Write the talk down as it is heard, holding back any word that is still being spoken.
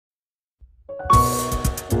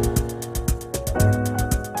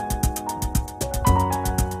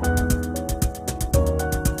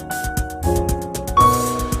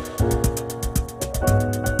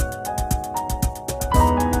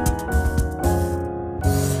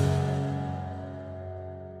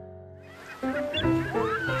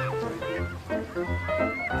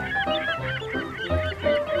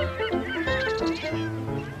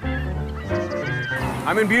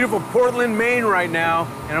I'm in beautiful Portland, Maine right now,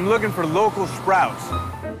 and I'm looking for local Sprouts.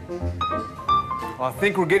 Well, I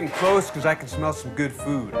think we're getting close because I can smell some good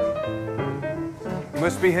food.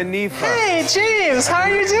 Must be Hanifa. Hey, James, how are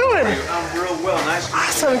you doing? I'm real well. Nice to meet you.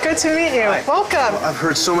 Awesome, good to meet you. Hi. Welcome. Well, I've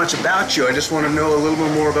heard so much about you. I just want to know a little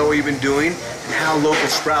bit more about what you've been doing and how local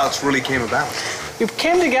Sprouts really came about. We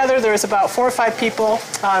came together, there was about 4 or 5 people,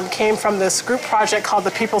 came from this group project called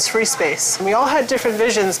the People's Free Space. And we all had different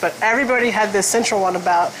visions, but everybody had this central one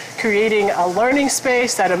about creating a learning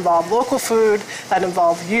space that involved local food, that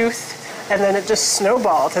involved youth, and then it just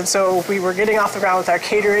snowballed. And so we were getting off the ground with our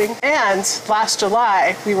catering. And last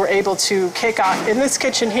July, we were able to kick off in this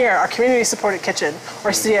kitchen here, our community supported kitchen,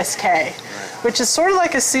 or CSK, which is sort of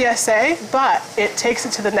like a CSA, but it takes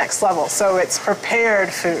it to the next level. So it's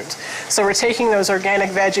prepared food. So we're taking those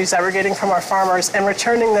organic veggies that we're getting from our farmers and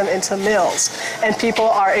returning them into meals. And people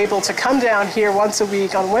are able to come down here once a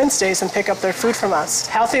week on Wednesdays and pick up their food from us.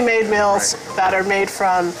 Healthy made meals that are made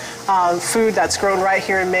from food that's grown right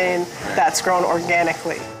here in Maine, that's grown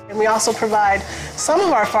organically. And we also provide some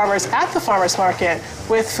of our farmers at the farmers market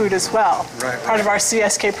with food as well. Part of our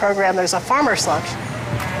CSK program, there's a farmer's lunch.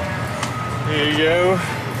 Here you go.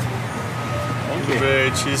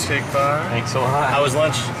 Blueberry cheesecake bar. Thanks a lot. How was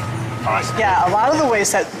lunch? Awesome. Yeah, a lot of the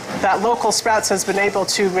ways that local Sprouts has been able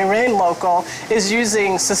to remain local is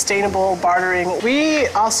using sustainable bartering. We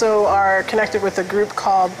also are connected with a group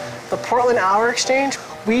called the Portland Hour Exchange.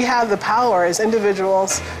 We have the power as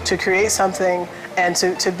individuals to create something and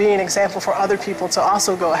to be an example for other people to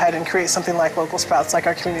also go ahead and create something like local Sprouts, like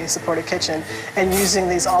our community supported kitchen, and using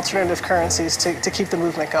these alternative currencies to keep the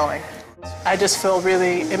movement going. I just feel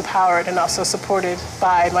really empowered and also supported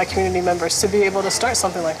by my community members to be able to start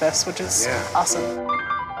something like this, which is awesome.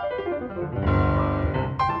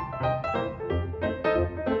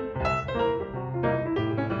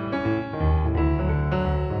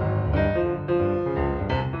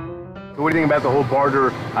 What do you think about the whole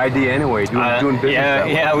barter idea anyway, doing business that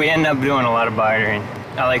way? Yeah, we end up doing a lot of bartering.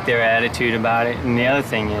 I like their attitude about it. And the other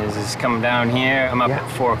thing is coming down here, I'm up at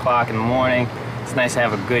 4 o'clock in the morning. It's nice to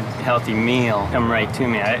have a good, healthy meal come right to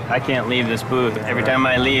me. I can't leave this booth. Every time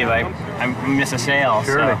I leave, I miss a sale.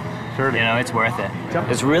 Surely. You know, it's worth it.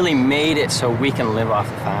 It's really made it so we can live off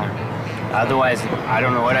the farm. Otherwise, I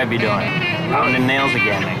don't know what I'd be doing. Pounding nails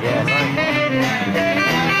again, I guess.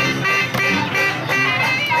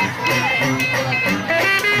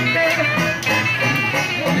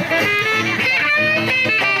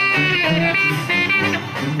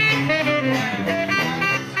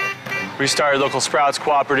 We started local Sprouts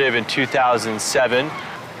Cooperative in 2007,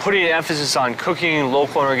 putting an emphasis on cooking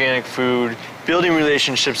local and organic food, building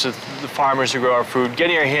relationships with the farmers who grow our food,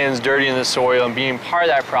 getting our hands dirty in the soil and being part of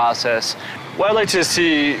that process. What I'd like to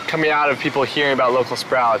see coming out of people hearing about local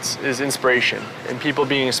Sprouts is inspiration and people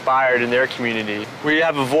being inspired in their community. We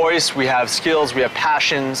have a voice, we have skills, we have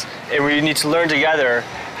passions, and we need to learn together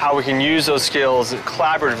how we can use those skills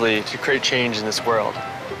collaboratively to create change in this world.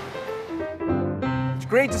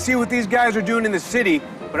 It's great to see what these guys are doing in the city,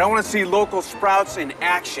 but I want to see local Sprouts in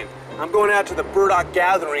action. I'm going out to the burdock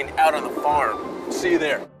gathering out on the farm. See you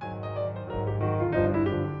there.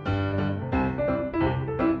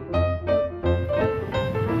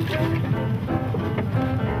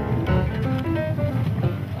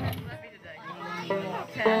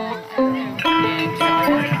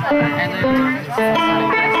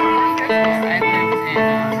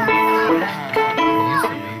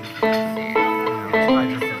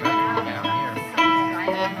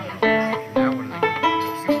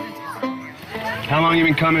 How long have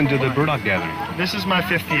you been coming to the burdock gathering? This is my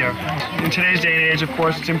 5th year. In today's day and age, of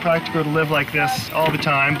course, it's impractical to live like this all the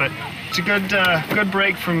time, but it's a good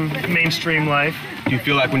break from mainstream life. Do you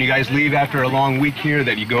feel like when you guys leave after a long week here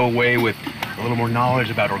that you go away with a little more knowledge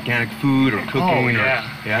about organic food or cooking? Oh,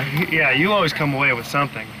 yeah. Yeah, you always come away with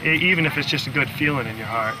something, even if it's just a good feeling in your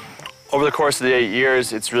heart. Over the course of the 8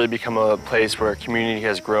 years, it's really become a place where community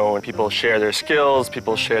has grown. People share their skills,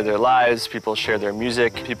 people share their lives, people share their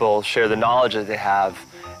music, people share the knowledge that they have,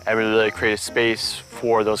 and we really create a space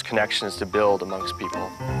for those connections to build amongst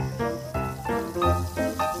people.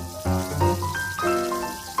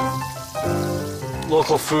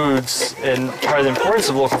 Local foods, and part of the importance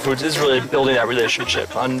of local foods is really building that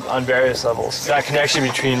relationship on various levels. That connection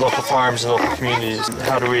between local farms and local communities.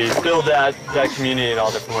 How do we build that community in all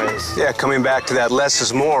different ways? Yeah, coming back to that less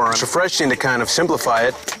is more. It's refreshing to kind of simplify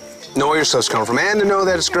it, know where your stuff's coming from, and to know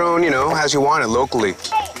that it's grown, as you want it, locally,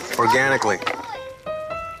 organically.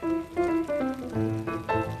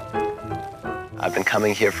 I've been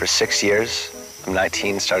coming here for 6 years. I'm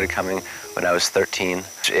 19, started coming when I was 13.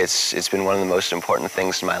 It's been one of the most important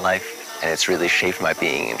things in my life. And it's really shaped my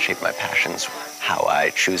being and shaped my passions, how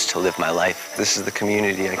I choose to live my life. This is the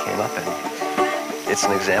community I came up in. It's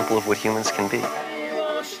an example of what humans can be.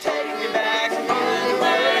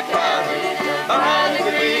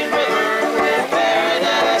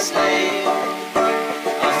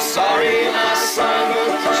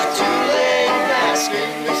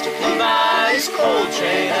 Cold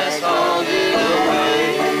train has hauled it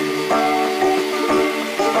away.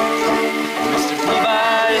 Mr.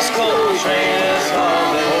 Peabody's cold train has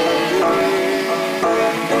hauled it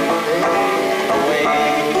away.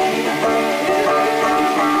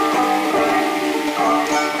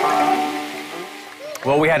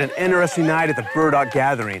 Well, we had an interesting night at the Burdock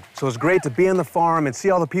Gathering, so it was great to be on the farm and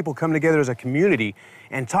see all the people come together as a community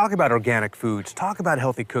and talk about organic foods, talk about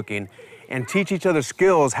healthy cooking, and teach each other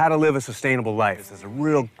skills how to live a sustainable life. There's a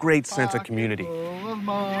real great sense of community. Full of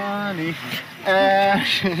money,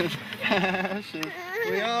 ashes, ashes,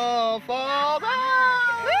 we all fall down.